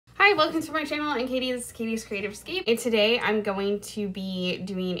Hi, welcome to my channel. I'm Katie. This is Katie's Creative Escape. And today I'm going to be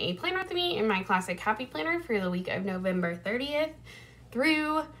doing a planner with me in my classic happy planner for the week of November 30th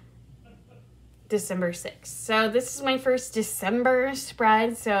through December 6th. So this is my first December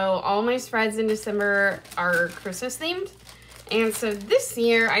spread. So all my spreads in December are Christmas themed. And so this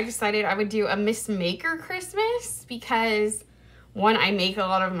year I decided I would do a Miss Maker Christmas because one, I make a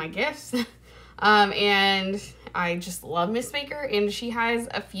lot of my gifts and I just love Miss Maker, and she has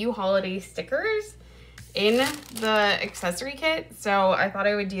a few holiday stickers in the accessory kit, so I thought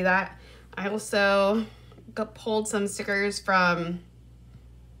I would do that. I also pulled some stickers from,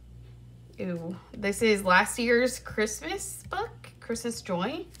 this is last year's Christmas book, Christmas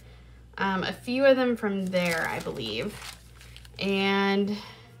Joy. A few of them from there, I believe, and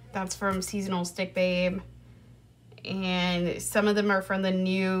that's from Seasonal Stick Babe. And some of them are from the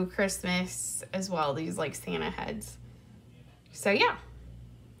new Christmas as well, these like Santa heads. So yeah,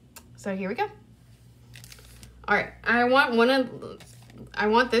 so here we go. All right, I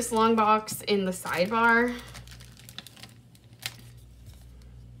want this long box in the sidebar.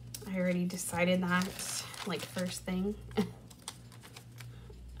 I already decided that, like, first thing.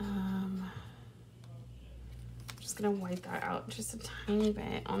 I'm just gonna wipe that out just a tiny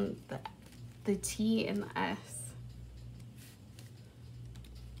bit on the T and the S.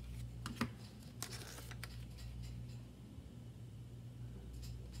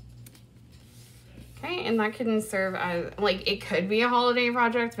 Okay, and that can serve as, like, it could be a holiday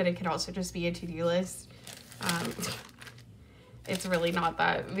project, but it could also just be a to-do list. It's really not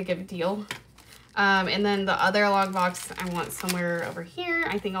that big of a deal. And then the other log box I want somewhere over here.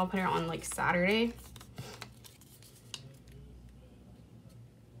 I think I'll put it on, like, Saturday.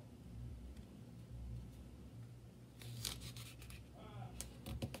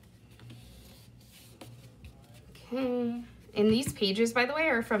 Okay, and these pages, by the way,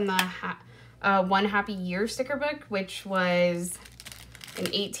 are from the One Happy Year sticker book, which was an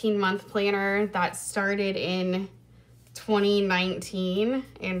 18-month planner that started in 2019,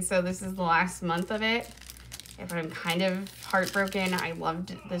 and so this is the last month of it. If I'm kind of heartbroken, I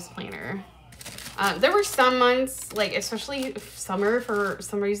loved this planner. There were some months, like especially summer, for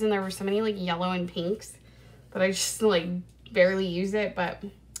some reason there were so many like yellow and pinks that I just like barely use it, but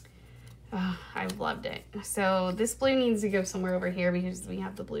I loved it. So this blue needs to go somewhere over here because we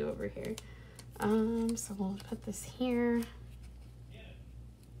have the blue over here. So we'll put this here.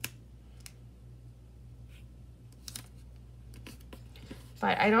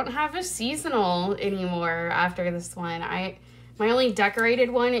 But I don't have a seasonal anymore after this one. My only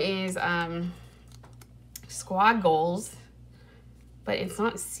decorated one is Squad Goals, but it's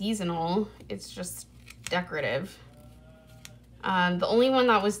not seasonal, it's just decorative. The only one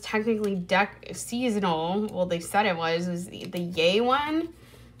that was technically seasonal, well, they said it was the Yay one.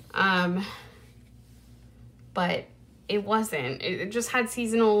 But it wasn't. It just had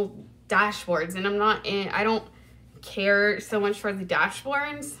seasonal dashboards, and I don't care so much for the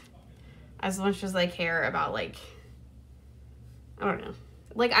dashboards as much as I care about, like, I don't know.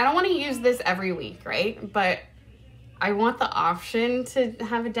 Like, I don't want to use this every week, right? But I want the option to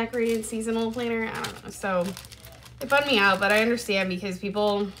have a decorated seasonal planner. I don't know. So it bummed me out, but I understand because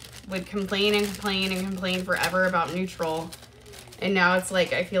people would complain and complain and complain forever about neutral. And now it's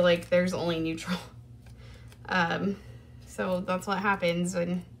like, I feel like there's only neutral. So that's what happens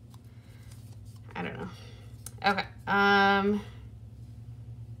when, I don't know. Okay. I'll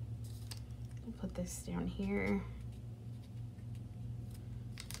put this down here.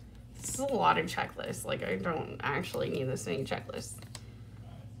 This is a lot of checklists. Like, I don't actually need this many checklists.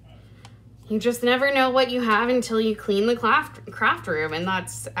 You just never know what you have until you clean the craft room, and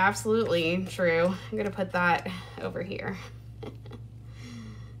that's absolutely true. I'm gonna put that over here.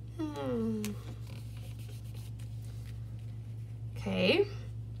 Okay,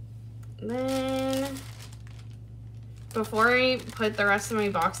 then before I put the rest of my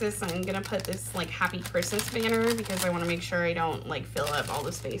boxes, I'm gonna put this like Happy Christmas banner because I want to make sure I don't like fill up all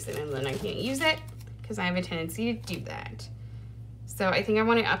the space in and then I can't use it, because I have a tendency to do that. So I think I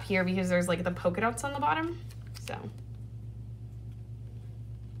want it up here because there's like the polka dots on the bottom. So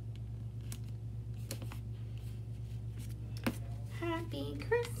Happy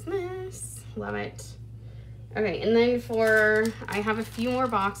Christmas, love it. Okay, and then I have a few more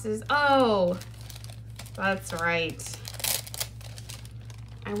boxes. Oh, that's right.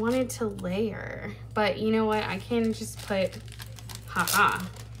 I wanted to layer, but you know what? I can just put,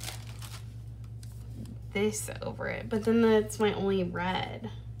 this over it, but then that's my only red.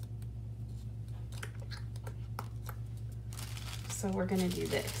 So we're gonna do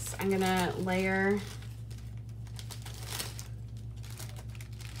this. I'm gonna layer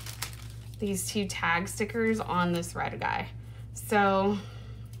these 2 tag stickers on this red guy. So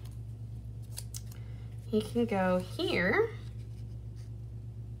he can go here.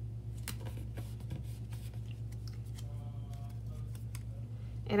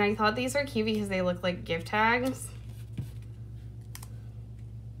 And I thought these are cute because they look like gift tags.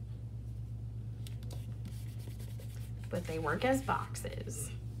 But they work as boxes.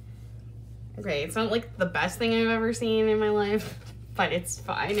 Okay, it's not like the best thing I've ever seen in my life, but it's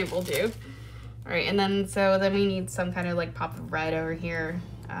fine, it will do. All right, and then so then we need some kind of like pop of red over here.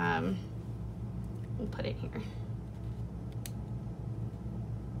 We'll put it here.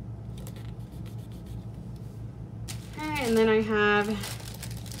 All right, and then I have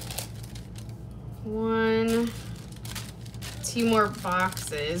 2 more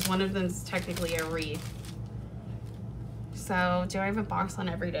boxes. One of them's technically a wreath. So do I have a box on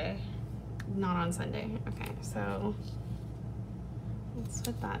every day? Not on Sunday. Okay, so let's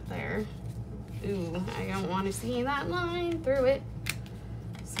put that there. Ooh, I don't want to see that line through it.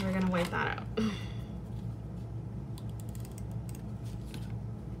 So we're gonna wipe that out.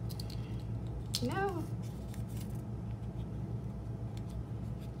 No.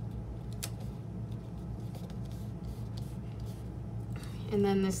 And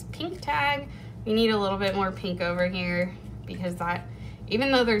then this pink tag, we need a little bit more pink over here because that,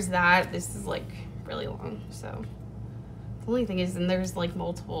 even though there's that, this is like really long. So the only thing is, and there's like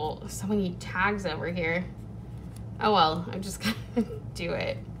so many tags over here. Oh well, I'm just gonna do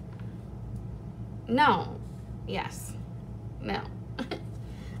it. No, yes, no.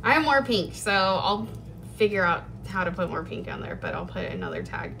 I have more pink, so I'll figure out how to put more pink down there, but I'll put another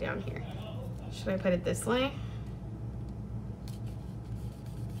tag down here. Should I put it this way?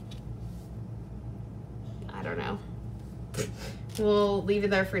 I don't know. We'll leave it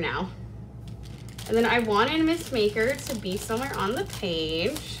there for now. And then I wanted Miss Maker to be somewhere on the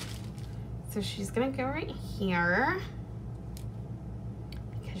page. So she's gonna go right here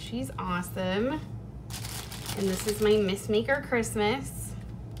because she's awesome. And this is my Miss Maker Christmas.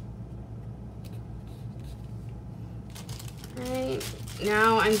 All right,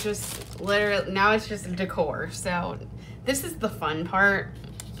 now I'm just literally, now it's just decor. So this is the fun part.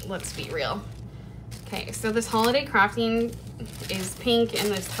 Let's be real. Okay, so this holiday crafting is pink and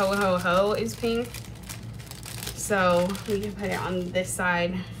this ho ho ho is pink. So we can put it on this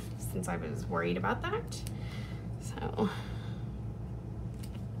side since I was worried about that. So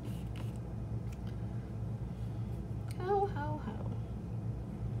ho ho ho.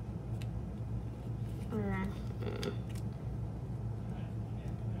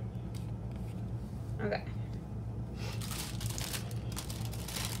 Okay.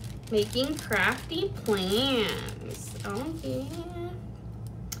 Making crafty plans. Oh yeah.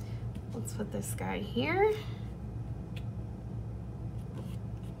 Let's put this guy here.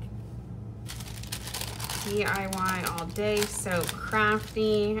 DIY all day, so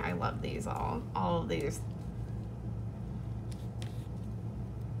crafty. I love these all of these.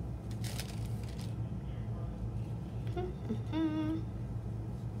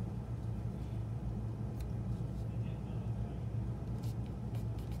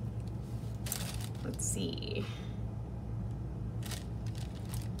 Let's see.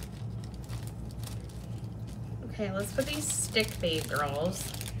 Okay, let's put these stick bait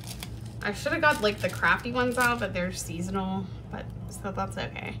girls. I should have got like the crafty ones out, but they're seasonal, but so that's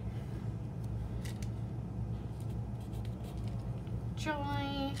okay.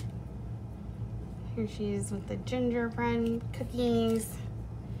 Joy. Here she is with the gingerbread cookies.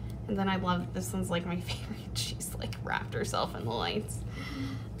 And then I love, this one's like my favorite. She's like wrapped herself in the lights.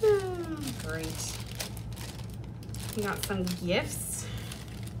 Great. We got some gifts.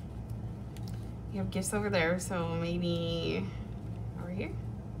 You have gifts over there, so maybe over here.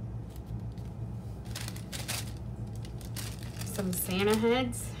 Some Santa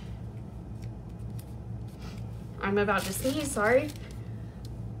heads. I'm about to sneeze, sorry.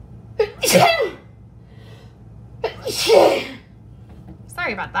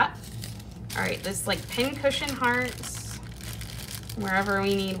 Sorry about that. All right, this like pin cushion hearts. Wherever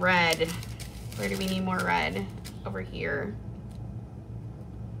we need red. Where do we need more red? Over here.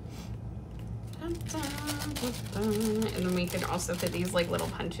 And then we could also put these like little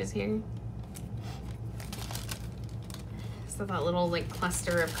punches here. So that little like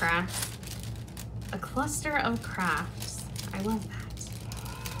cluster of crafts. A cluster of crafts. I love that.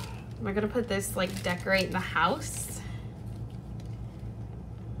 We're gonna put this like decorate the house.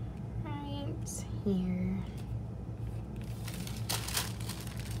 Right here.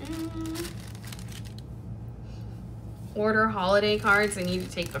 Order holiday cards. I need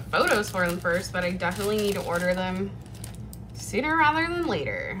to take the photos for them first, but I definitely need to order them sooner rather than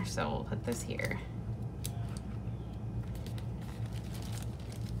later. So we'll put this here.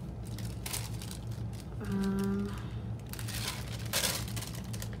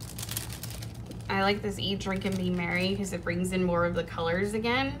 I like this Eat, Drink, and Be Merry because it brings in more of the colors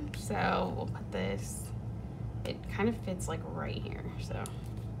again. So we'll put this, it kind of fits like right here, so.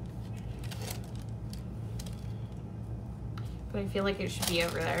 But I feel like it should be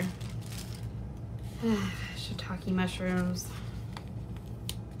over there. Shiitake mushrooms.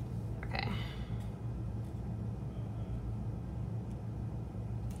 Okay.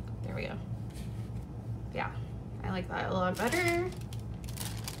 There we go. Yeah, I like that a lot better.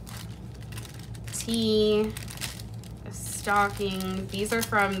 Tea, a stocking. These are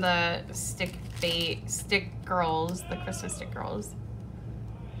from the Stick Girls, the Christmas Stick Girls.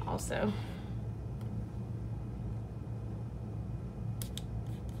 Also.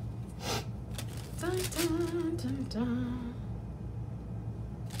 Dun, dun, dun, dun.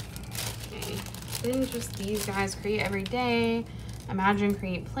 Okay, then just these guys, create every day. Imagine,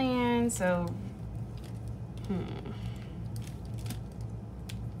 create, plan. So,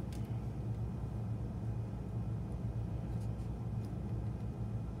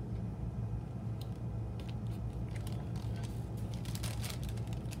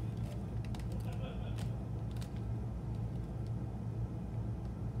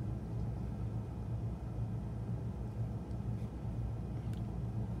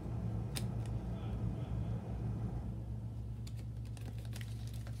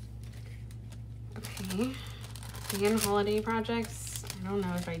 okay. Again, holiday projects. I don't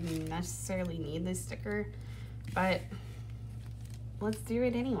know if I necessarily need this sticker, but let's do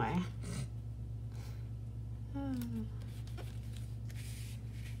it anyway.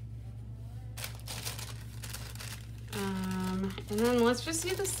 And then let's just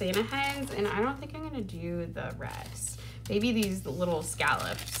do the Santa heads, and I don't think I'm gonna do the rest. Maybe these little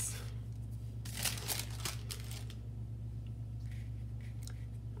scallops.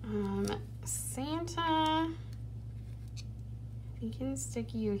 Santa, we can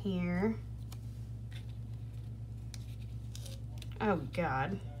stick you here. Oh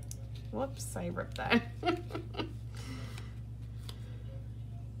God, whoops, I ripped that.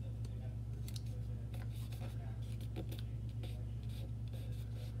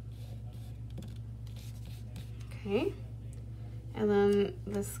 Okay, and then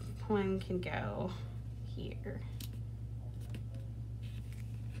this one can go here.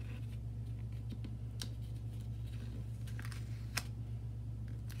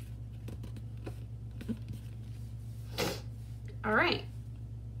 All right.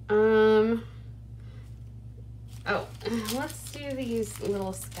 Oh, let's do these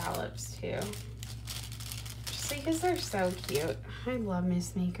little scallops too. Just because they're so cute. I love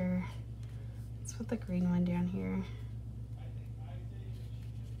Mistmaker. Let's put the green one down here.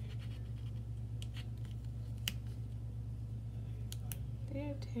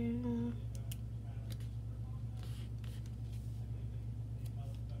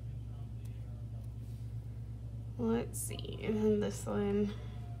 Let's see, and then this one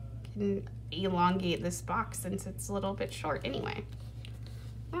can elongate this box since it's a little bit short anyway.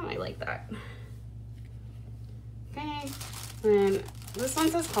 Oh, I like that. Okay, and this one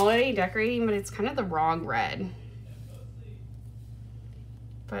says holiday decorating, but it's kind of the wrong red.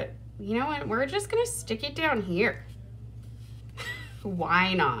 But you know what? We're just gonna stick it down here.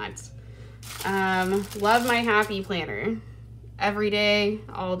 Why not? Love my happy planner. Every day,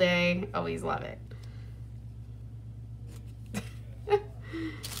 all day, always love it.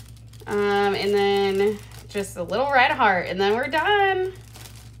 And then just a little red heart, and then we're done.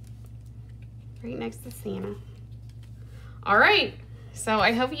 Right next to Santa. All right, so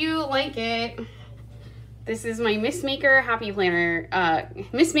I hope you like it. This is my Mistmaker Happy Planner,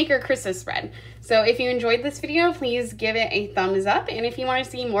 Mistmaker Christmas spread. So if you enjoyed this video, please give it a thumbs up. And if you want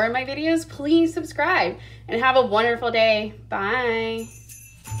to see more of my videos, please subscribe. And have a wonderful day. Bye.